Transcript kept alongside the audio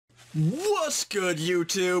What's good,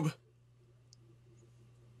 YouTube?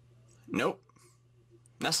 Nope.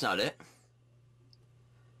 That's not it.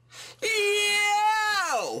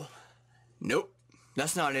 Yo! Nope.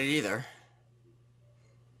 That's not it either.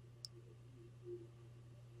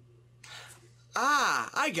 Ah,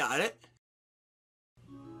 I got it.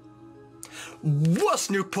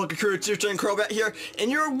 What's new, Pokecrew? It's your turn, Crowbat here,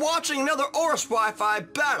 and you're watching another Oras Wi-Fi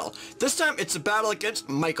battle. This time it's a battle against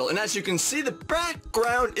Michael, and as you can see, the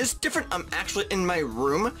background is different. I'm actually in my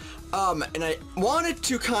room, and I wanted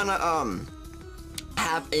to kind of,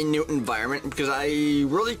 have a new environment because I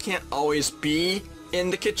really can't always be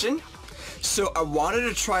in the kitchen. So I wanted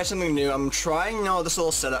to try something new. I'm trying this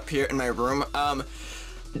little setup here in my room.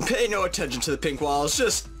 Pay no attention to the pink walls,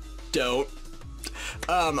 just don't.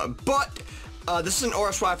 This is an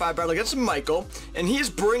Oras Wi-Fi battle against Michael, and he's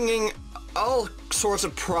bringing all sorts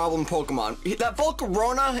of problem Pokemon. That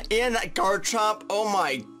Volcarona and that Garchomp, oh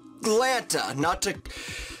my Lanta, not to...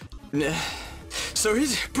 So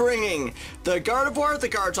he's bringing the Gardevoir, the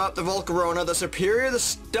Garchomp, the Volcarona, the Superior, the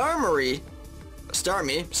Starmie.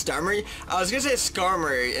 I was gonna say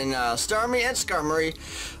Skarmory, and Starmie and Skarmory.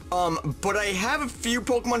 But I have a few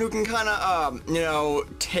Pokemon who can kind of,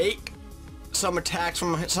 take some attacks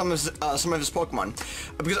from some of his Pokemon,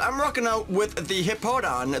 because I'm rocking out with the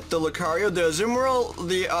Hippowdon, the Lucario, the Azumarill,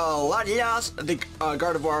 the Latias, the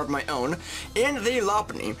Gardevoir of my own, and the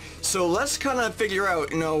Lopunny. So let's kind of figure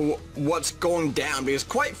out, what's going down, because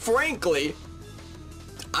quite frankly,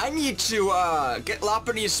 I need to get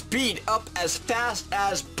Lopunny's speed up as fast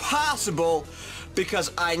as possible,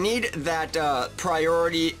 because I need that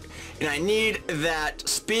priority, and I need that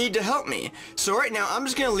speed to help me. So right now, I'm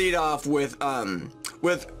just gonna lead off with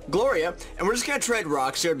Gloria, and we're just gonna trade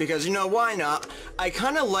rocks here because, why not? I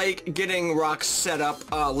kind of like getting rocks set up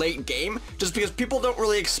late game, just because people don't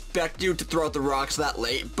really expect you to throw out the rocks that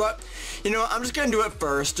late. But, I'm just gonna do it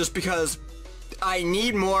first, just because I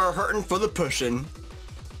need more hurting for the pushing.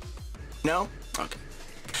 No? Okay.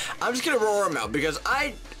 I'm just gonna roar him out because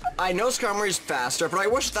I know Skarmory's faster, but I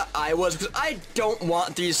wish that I was, because I don't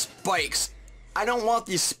want these spikes. I don't want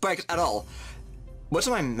these spikes at all. What's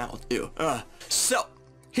in my mouth? Ew. So,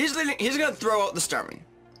 he's gonna throw out the Starmie.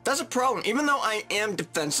 That's a problem. Even though I am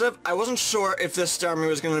defensive, I wasn't sure if this Starmie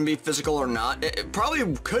was gonna be physical or not. It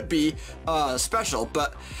probably could be special,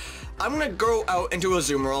 but I'm gonna go out into a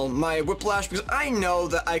Azumarill, my Whiplash, because I know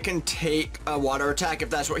that I can take a water attack if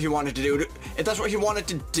that's what he wanted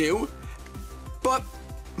to do. But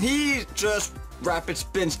he just rapid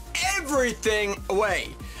spins everything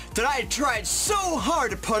away that I tried so hard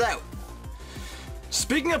to put out.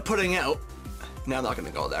 Speaking of putting out, now I'm not gonna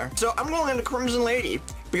go there. So I'm going into Crimson Lady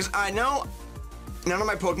because I know none of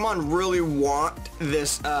my Pokemon really want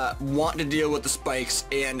this, want to deal with the spikes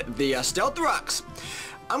and the Stealth Rocks.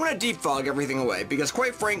 I'm gonna defog everything away because,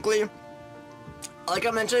 quite frankly, like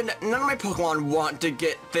I mentioned, none of my Pokemon want to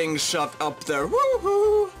get things shoved up there.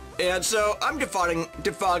 Woohoo! And so I'm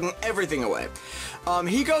defogging everything away.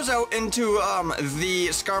 He goes out into the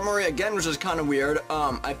Skarmory again, which is kind of weird.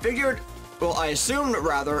 I assumed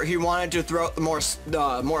rather he wanted to throw out the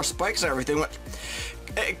more spikes and everything, which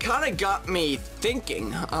it kind of got me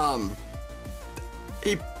thinking. At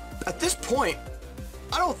this point,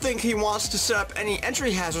 I don't think he wants to set up any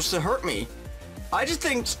entry hazards to hurt me. I just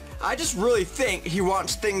really think he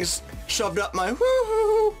wants things shoved up my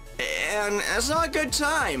woohoo, and it's not a good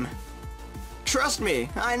time. Trust me,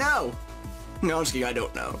 I know. No, I'm just kidding, I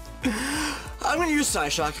don't know. I'm gonna use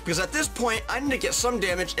Psyshock because at this point I need to get some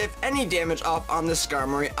damage, if any damage, off on this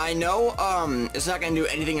Skarmory. I know it's not gonna do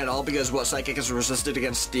anything at all because Psychic is resisted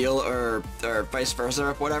against Steel or vice versa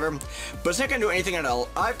or whatever, but it's not gonna do anything at all.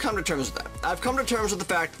 I've come to terms with that. I've come to terms with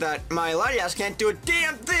the fact that my Latias can't do a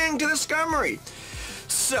damn thing to the Skarmory.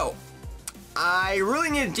 So I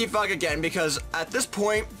really need to defog again because at this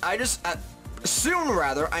point soon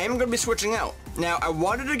rather I am gonna be switching out. Now I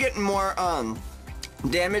wanted to get more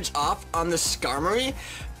damage off on the Skarmory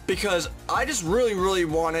because I just really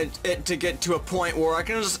wanted it to get to a point where I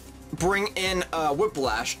can just bring in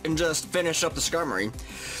Whiplash and just finish up the Skarmory.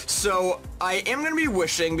 So I am going to be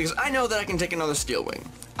wishing, because I know that I can take another Steel Wing.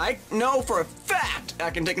 I know for a fact I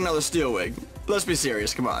can take another Steel Wing. Let's be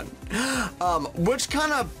serious, come on. Which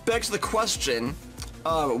kind of begs the question,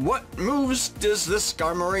 what moves does this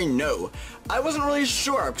Skarmory know? I wasn't really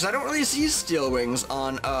sure, because I don't really see Steel Wings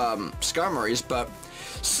on Skarmories, but...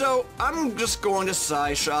 So, I'm just going to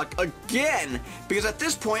Psyshock again, because at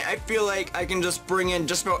this point I feel like I can just bring in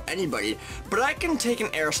just about anybody. But I can take an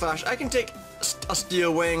Air Slash, I can take a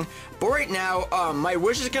Steel Wing, but right now, my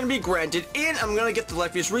wish is going to be granted, and I'm going to get the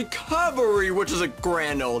Lefty's Recovery, which is a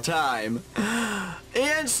grand old time.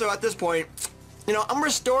 And so at this point, you know, I'm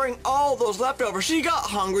restoring all those leftovers. She got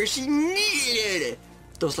hungry. She needed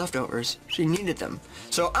those leftovers. She needed them.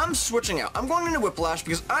 So I'm switching out. I'm going into Whiplash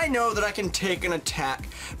because I know that I can take an attack.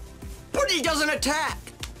 But he doesn't attack.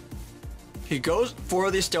 He goes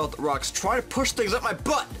for the stealth rocks, trying to push things up my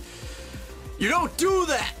butt. You don't do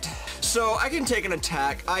that. So I can take an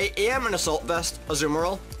attack. I am an assault vest,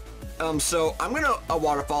 Azumarill. So I'm gonna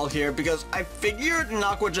waterfall here because I figured an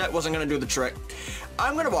Aqua Jet wasn't gonna do the trick.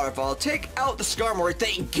 I'm gonna waterfall, take out the Skarmory,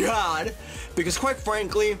 thank God, because quite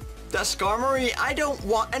frankly, that Skarmory, I don't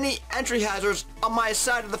want any entry hazards on my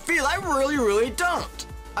side of the field. I really don't.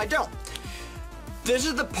 I don't. This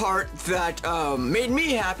is the part that made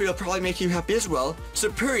me happy. It'll probably make you happy as well.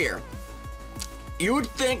 Superior. You would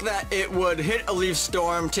think that it would hit a Leaf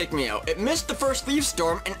Storm, take me out. It missed the first Leaf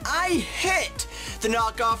Storm, and I hit the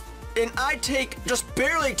knockoff, and I just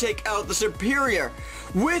barely take out the Superior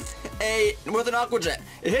with an Aqua Jet.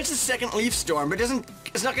 It hits the second Leaf Storm, but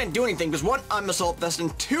it's not gonna do anything because one, I'm Assault Vest,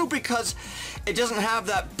 and two, because it doesn't have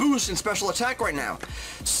that boost in special attack right now.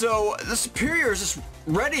 So the Superior is just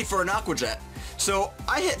ready for an Aqua Jet. So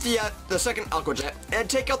I hit the second Aqua Jet and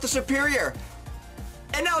take out the Superior,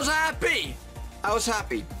 and I was happy. I was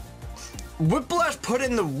happy. Whiplash put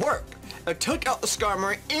in the work. I took out the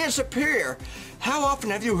Skarmory and Superior. How often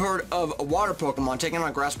have you heard of a water Pokemon taking on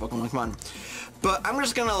a grass Pokemon? Come on. But I'm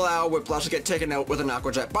just gonna allow Whiplash to get taken out with an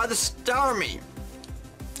Aqua Jet by the Starmie.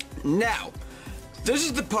 Now, this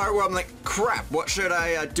is the part where I'm like, crap, what should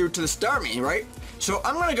I do to the Starmie, right? So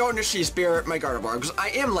I'm gonna go into She Spirit my Gardevoir because I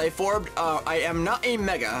am Life Orbed. I am not a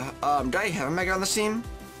Mega. Did I have a Mega on the team?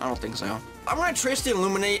 I don't think so. I'm gonna trace the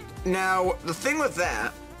Illuminate. Now, the thing with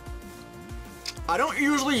that, I don't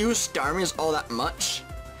usually use Starmies all that much.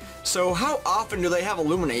 So how often do they have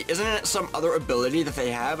Illuminate? Isn't it some other ability that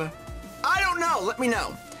they have? I don't know, let me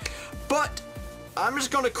know. But I'm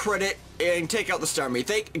just gonna crit and take out the Starmie.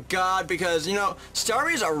 Thank God, because, you know,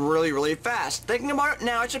 Starmies are really fast. Thinking about it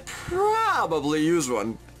now, I should probably use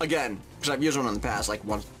one again, because I've used one in the past, like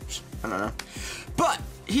once, I don't know. But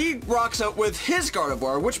he rocks out with his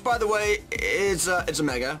Gardevoir, which, by the way, is it's a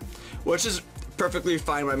Mega, which is perfectly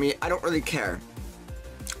fine by me. I don't really care.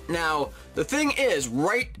 Now, the thing is,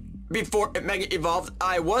 right before it Mega Evolved,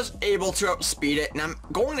 I was able to outspeed it, and I'm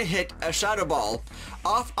going to hit a Shadow Ball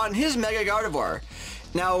off on his Mega Gardevoir.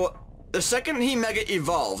 Now, the second he Mega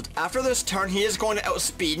Evolved, after this turn, he is going to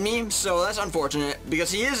outspeed me, so that's unfortunate,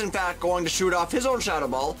 because he is in fact going to shoot off his own Shadow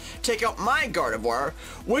Ball, take out my Gardevoir,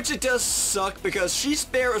 which it does suck, because She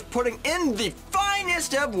Spirit is putting in the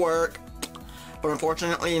finest of work, but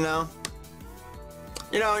unfortunately, you know,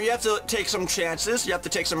 you have to take some chances, you have to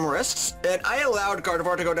take some risks, and I allowed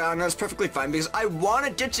Gardevoir to go down, and that's perfectly fine, because I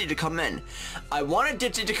wanted Ditzy to come in. I wanted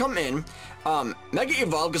Ditzy to come in, Mega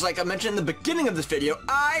Evolve, because like I mentioned in the beginning of this video,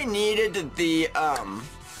 I needed the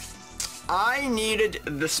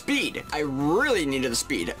speed. I really needed the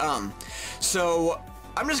speed. So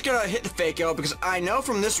I'm just gonna hit the Fake Out, because I know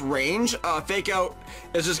from this range, Fake Out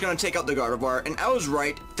is just gonna take out the Gardevoir, and I was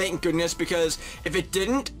right, thank goodness, because if it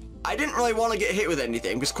didn't, I didn't really want to get hit with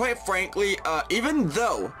anything, because quite frankly, even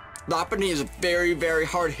though Lopunny is very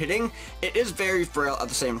hard hitting, it is very frail at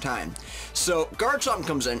the same time. So Garchomp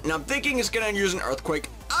comes in, and I'm thinking it's going to use an Earthquake.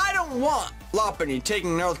 I don't want Lopunny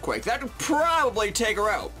taking an Earthquake. That would probably take her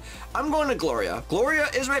out. I'm going to Gloria. Gloria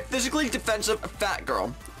is my physically defensive fat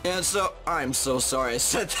girl. And so, I'm so sorry I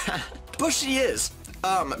said that. But she is.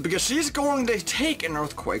 Because she's going to take an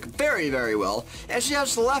Earthquake very well, and she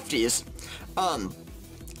has lefties.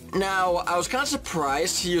 Now, I was kind of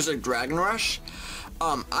surprised he used a Dragon Rush.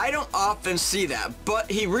 I don't often see that,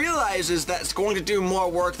 but he realizes that it's going to do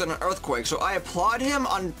more work than an Earthquake, so I applaud him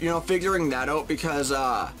on, you know, figuring that out, because,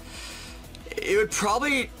 it would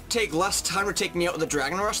probably take less time to take me out with a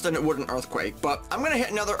Dragon Rush than it would an Earthquake, but I'm gonna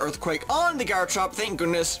hit another Earthquake on the Garchomp, thank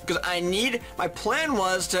goodness, because my plan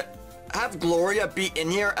was to have Gloria be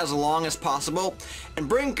in here as long as possible and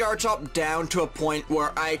bring Garchomp down to a point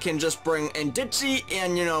where I can just bring in Ditzy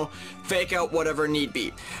and, you know, Fake Out whatever need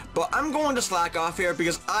be. But I'm going to slack off here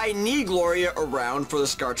because I need Gloria around for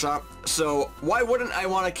this Garchomp, so why wouldn't I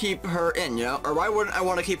want to keep her in, you know, or why wouldn't I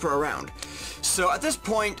want to keep her around? So at this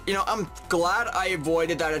point, you know, I'm glad I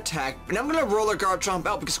avoided that attack, and I'm gonna roll the Garchomp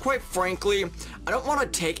out because quite frankly, I don't want to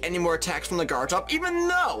take any more attacks from the Garchomp, even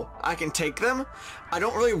though I can take them. I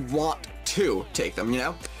don't really want to take them, you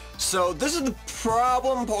know? So this is the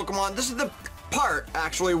problem Pokemon, this is the part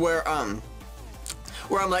actually where I'm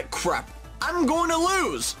like, crap, I'm going to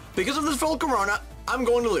lose! Because of this Volcarona, I'm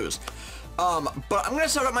going to lose. But I'm gonna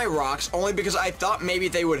set up my rocks only because I thought maybe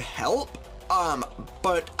they would help.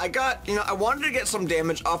 But I got, I wanted to get some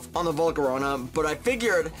damage off on the Volcarona, but I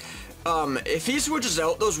figured, if he switches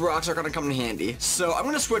out, those rocks are going to come in handy. So I'm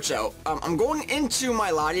going to switch out. I'm going into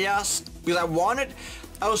my Latias because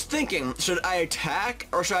I was thinking, should I attack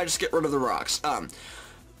or should I just get rid of the rocks?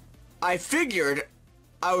 I figured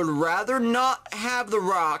I would rather not have the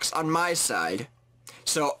rocks on my side.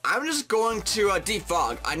 So I'm just going to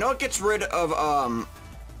defog. I know it gets rid of,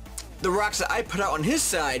 the rocks that I put out on his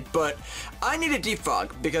side, but I need a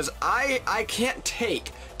defog because I can't take,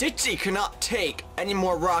 Ditzy cannot take any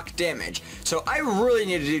more rock damage. So I really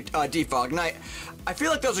need to defog, and I feel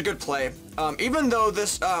like that was a good play. Even though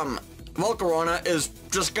this Volcarona is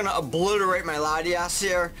just gonna obliterate my Latias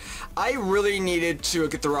here, I really needed to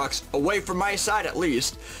get the rocks away from my side at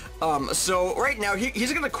least. So right now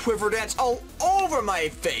he's gonna quiver dance all over my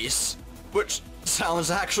face, which sounds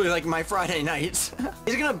actually like my Friday nights.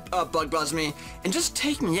 He's gonna bug buzz me and just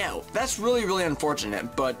take me out. That's really, really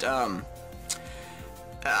unfortunate, but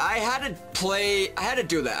I had to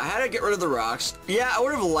do that. I had to get rid of the rocks. Yeah, I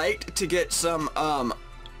would have liked to get some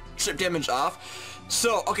chip damage off.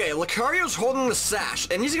 So, okay, Lucario's holding the sash,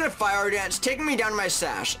 and he's gonna fire dance, taking me down to my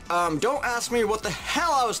sash. Don't ask me what the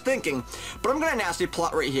hell I was thinking, but I'm gonna nasty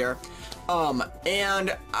plot right here.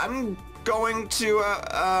 And I'm going to,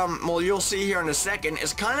 well, you'll see here in a second,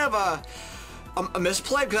 it's kind of a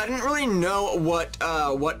misplay because I didn't really know what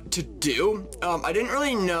to do. I didn't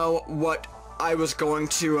really know what I was going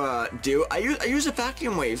to do. I use a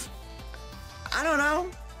vacuum wave. I don't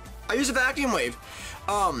know. I use a vacuum wave.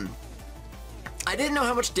 I didn't know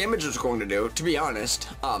how much damage it was going to do, to be honest.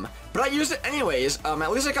 But I used it anyways.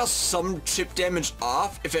 At least I got some chip damage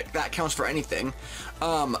off, if that counts for anything.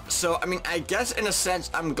 So, I mean, I guess in a sense,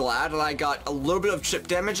 I'm glad that I got a little bit of chip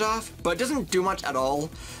damage off, but it doesn't do much at all.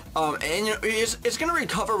 And, it's going to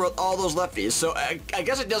recover with all those lefties, so I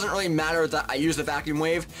guess it doesn't really matter that I used the vacuum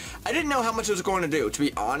wave. I didn't know how much it was going to do, to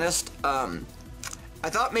be honest. I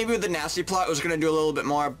thought maybe with the nasty plot it was going to do a little bit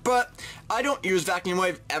more, but I don't use vacuum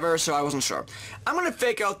wave ever, so I wasn't sure. I'm going to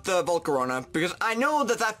fake out the Volcarona because I know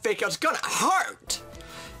that fake out's going to hurt.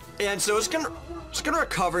 And so it's going to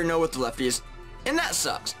recover, with the lefties. And that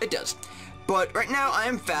sucks. It does. But right now I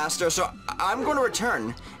am faster, so I'm going to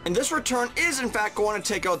return. And this return is in fact going to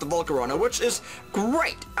take out the Volcarona, which is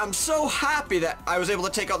great. I'm so happy that I was able to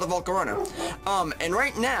take out the Volcarona. And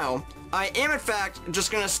right now I am in fact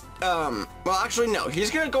just gonna, well actually no,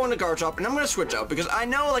 he's gonna go into guard drop and I'm gonna switch out because I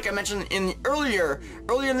know, like I mentioned in earlier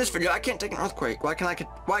in this video, I can't take an earthquake. Why can't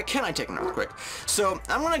I take an earthquake? So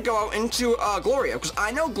I'm gonna go out into Gloria because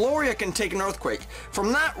I know Gloria can take an earthquake.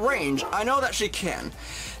 From that range, I know that she can.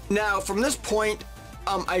 Now from this point,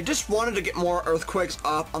 I just wanted to get more earthquakes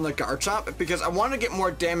off on the guard chop because I wanted to get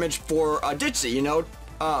more damage for Ditzy,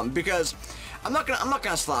 because I'm not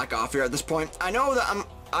gonna slack off here at this point. I know that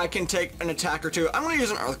I can take an attack or two. I'm going to use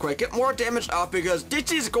an earthquake, get more damage off because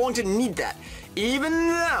Ditzy is going to need that. Even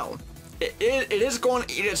though it is going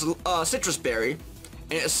to eat its citrus berry,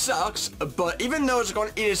 and it sucks, but even though it's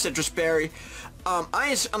going to eat its citrus berry,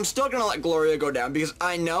 I'm still going to let Gloria go down because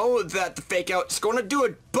I know that the fake out is going to do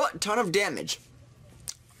a ton of damage.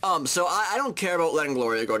 So I don't care about letting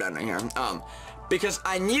Gloria go down in here, because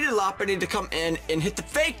I needed Lopunny to come in and hit the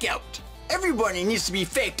fake out. Everybody needs to be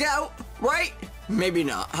faked out, right? Maybe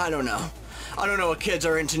not. I don't know. I don't know what kids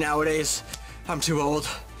are into nowadays. I'm too old.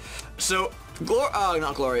 So,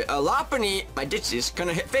 not Gloria. Lopunny, my Ditzy's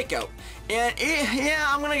gonna hit fake out. And yeah,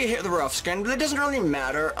 I'm gonna get hit with the rough skin, but it doesn't really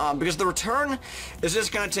matter, because the return is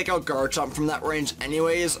just gonna take out guard chomp from that range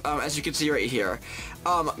anyways, as you can see right here.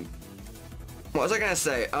 What was I gonna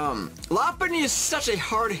say? Lopunny is such a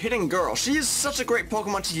hard-hitting girl. She is such a great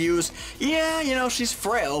Pokemon to use. Yeah, she's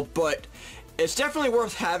frail, but it's definitely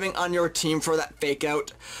worth having on your team for that fake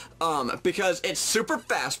out, because it's super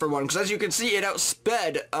fast for one, because as you can see, it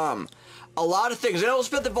outsped, a lot of things. It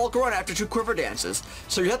outsped the Volcarona after 2 quiver dances,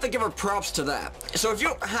 so you have to give her props to that. So if you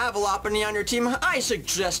don't have a Lopunny on your team, I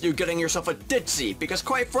suggest you getting yourself a Ditzy, because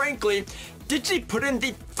quite frankly, Ditzy put in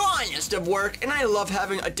the finest of work, and I love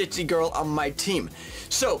having a Ditzy girl on my team.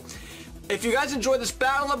 So, if you guys enjoyed this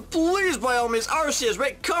battle, then please, by all means, RCS,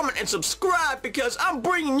 rate, comment, and subscribe, because I'm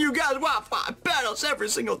bringing you guys Wi-Fi battles every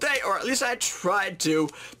single day, or at least I tried to.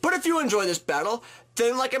 But if you enjoy this battle,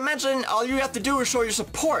 then like I mentioned, all you have to do is show your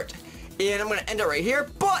support. And I'm going to end it right here,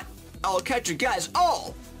 but I'll catch you guys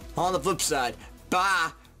all on the flip side.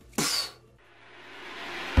 Bye.